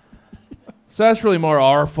 So that's really more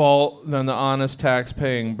our fault than the honest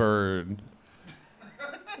tax-paying bird.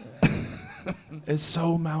 It's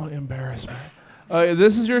so Mount Embarrassment.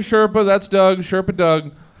 This is your Sherpa. That's Doug. Sherpa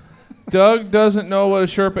Doug. Doug doesn't know what a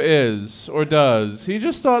Sherpa is, or does. He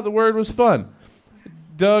just thought the word was fun.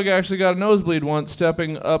 Doug actually got a nosebleed once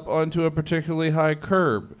stepping up onto a particularly high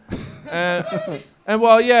curb. And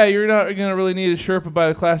while, yeah, you're not going to really need a Sherpa by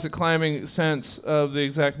the classic climbing sense of the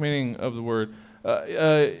exact meaning of the word,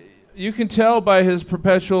 you can tell by his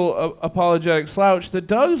perpetual apologetic slouch that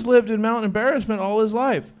Doug's lived in Mount Embarrassment all his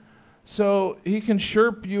life. So he can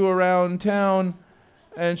Sherp you around town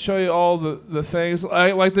and show you all the things,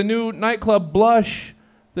 like the new nightclub Blush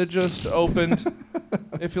that just opened.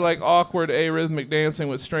 If you like awkward arrhythmic dancing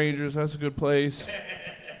with strangers, that's a good place.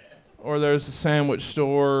 Or there's a sandwich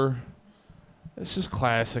store. It's just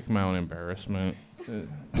classic Mount Embarrassment.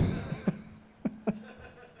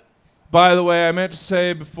 By the way, I meant to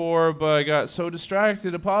say before, but I got so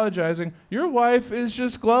distracted apologizing. Your wife is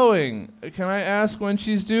just glowing. Can I ask when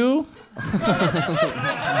she's due?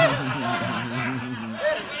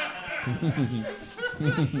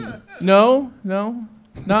 No.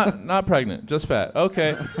 Not pregnant, just fat.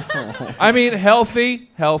 Okay. I mean healthy,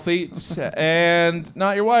 and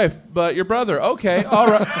not your wife, but your brother. Okay, all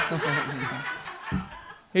right.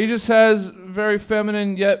 He just has very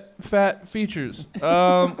feminine yet fat features.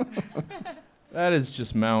 That is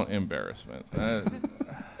just Mount Embarrassment.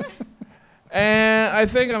 And I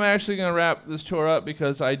think I'm actually going to wrap this tour up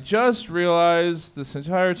because I just realized this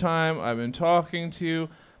entire time I've been talking to you,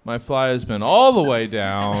 my fly has been all the way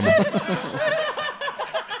down.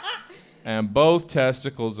 And both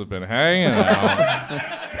testicles have been hanging out.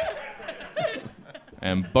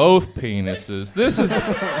 And both penises. This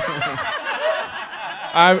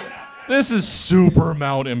is super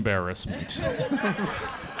Mount Embarrassment.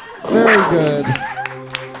 Very good.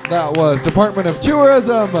 That was Department of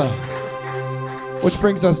Tourism. Which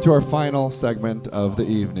brings us to our final segment of the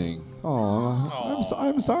evening.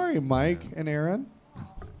 I'm sorry, Mike and Aaron.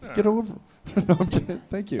 Get over. No, I'm kidding.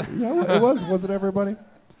 Thank you. Yeah, it was it everybody?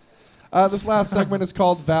 This last segment is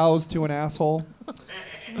called Vows to an Asshole.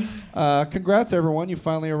 Congrats, everyone. You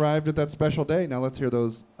finally arrived at that special day. Now let's hear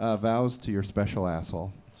those vows to your special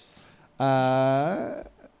asshole. Shahara,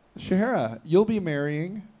 you'll be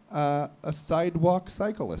marrying a sidewalk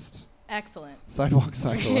cyclist. Excellent. Sidewalk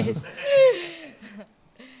cyclist.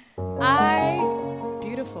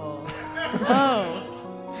 Beautiful. Oh.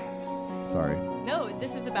 Sorry. No,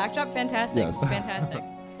 this is the backdrop. Fantastic. Yes. Fantastic.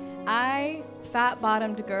 I,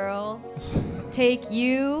 fat-bottomed girl, take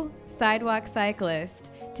you, sidewalk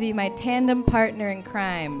cyclist, to be my tandem partner in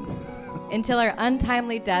crime until our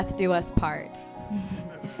untimely death do us part.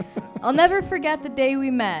 I'll never forget the day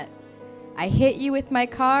we met. I hit you with my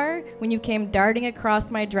car when you came darting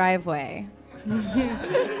across my driveway.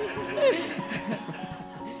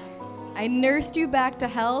 I nursed you back to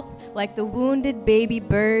health like the wounded baby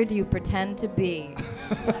bird you pretend to be.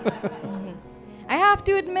 I have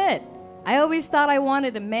to admit, I always thought I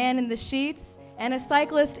wanted a man in the sheets and a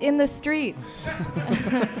cyclist in the streets.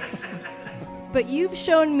 But you've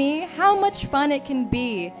shown me how much fun it can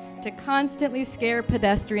be to constantly scare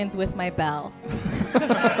pedestrians with my bell.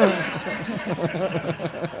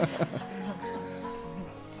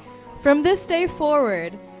 From this day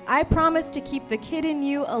forward, I promise to keep the kid in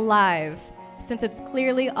you alive, since it's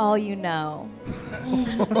clearly all you know.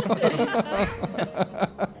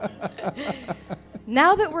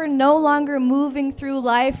 Now that we're no longer moving through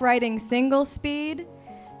life riding single speed,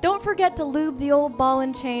 don't forget to lube the old ball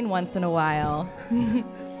and chain once in a while.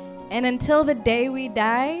 And until the day we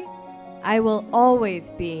die, I will always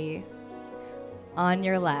be on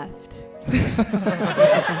your left.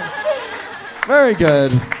 Very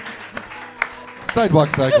good. Sidewalk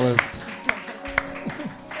cyclist.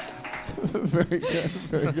 Very good,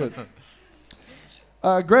 very good.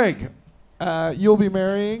 Greg, you'll be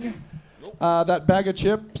marrying that bag of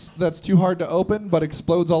chips that's too hard to open but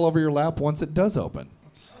explodes all over your lap once it does open.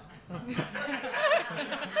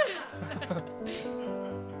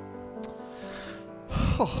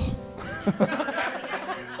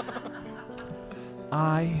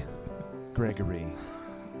 I, Gregory,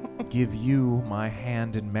 give you my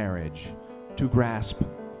hand in marriage, to grasp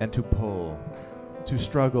and to pull, to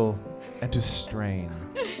struggle and to strain.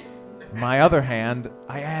 My other hand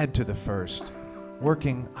I add to the first,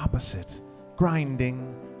 working opposite,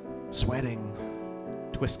 grinding, sweating,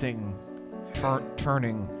 twisting,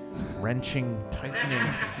 turning, wrenching,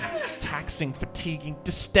 tightening, taxing, fatiguing,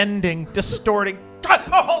 distending, distorting.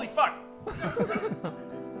 Oh, holy fuck!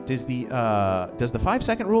 Does the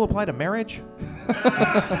 5-second rule apply to marriage?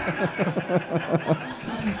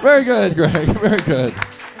 Very good, Greg. Very good.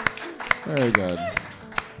 Very good.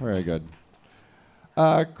 Very good.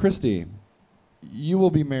 Christy, you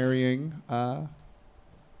will be marrying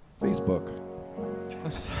Facebook.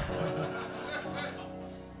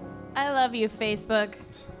 I love you, Facebook.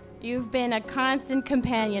 You've been a constant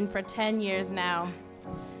companion for 10 years now.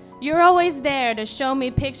 You're always there to show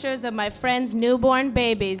me pictures of my friends' newborn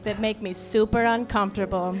babies that make me super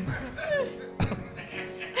uncomfortable.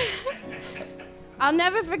 I'll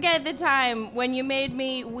never forget the time when you made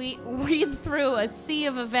me weed through a sea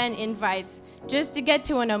of event invites just to get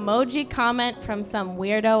to an emoji comment from some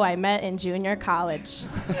weirdo I met in junior college.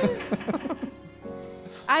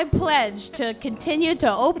 I pledge to continue to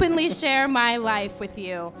openly share my life with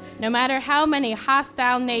you, no matter how many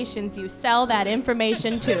hostile nations you sell that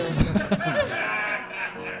information to.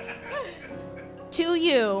 To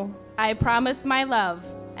you, I promise my love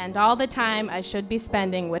and all the time I should be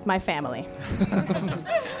spending with my family.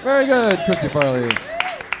 Very good, Christy Farley.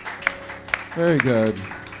 Very good.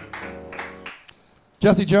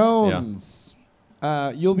 Jesse Jones.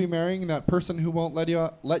 Yeah. You'll be marrying that person who won't let you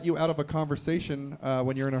out of a conversation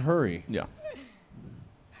when you're in a hurry. Yeah.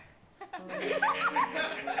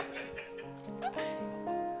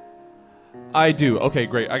 I do. Okay,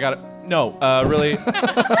 great. I got it. No, really.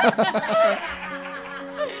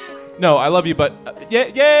 No, I love you, but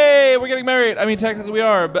yay, we're getting married. I mean, technically we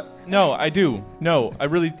are, but no, I do. No, I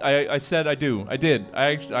really, I said I do. I did.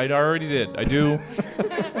 I already did. I do.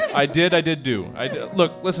 I did do.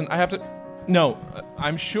 Look, listen, I have to. No,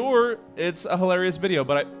 I'm sure it's a hilarious video,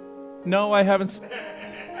 but I haven't.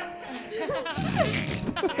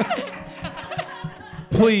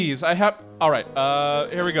 Please, I have. All right,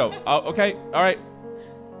 here we go. Okay, all right.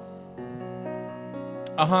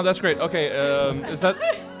 That's great. Okay, is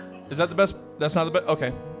that the best? That's not the best.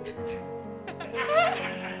 Okay.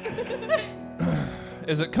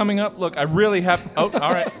 Is it coming up? Look, I really have. Oh,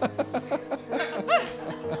 all right.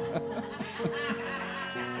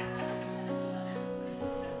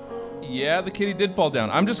 Yeah, the kitty did fall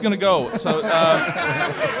down. I'm just gonna go. So,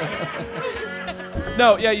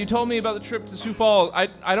 no, yeah, you told me about the trip to Sioux Falls.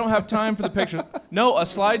 I don't have time for the pictures. No, a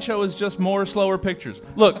slideshow is just more slower pictures.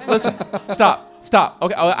 Look, listen, stop.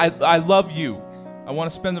 Okay, I love you. I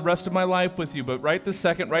want to spend the rest of my life with you, but right this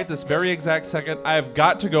very exact second, I have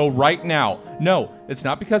got to go right now. No, it's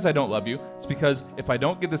not because I don't love you. It's because if I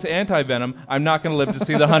don't get this anti-venom, I'm not going to live to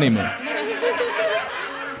see the honeymoon.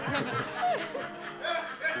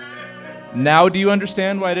 Now do you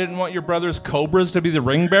understand why I didn't want your brother's cobras to be the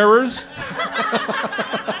ring bearers?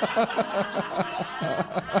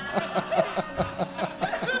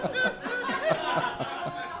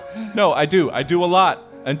 No, I do. I do a lot.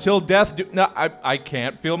 Until death no, I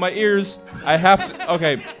can't feel my ears. I have to.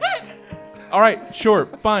 Okay. All right, sure,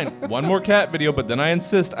 fine. One more cat video, but then I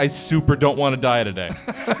insist I super don't want to die today.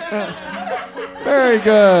 Very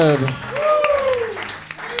good.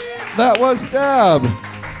 That was Stab.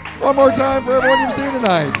 One more time for everyone you've seen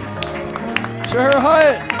tonight. Shahara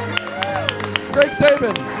Hyatt, Greg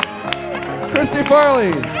Sabin, Christy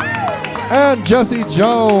Farley, and Jesse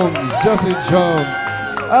Jones.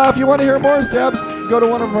 If you want to hear more Stabs, go to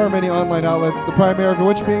one of our many online outlets, the primary of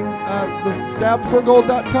which being the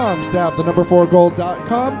stab4gold.com,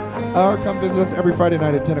 stab4gold.com, or come visit us every Friday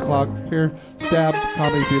night at 10 o'clock here,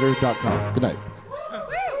 stabcomedytheater.com. Good night.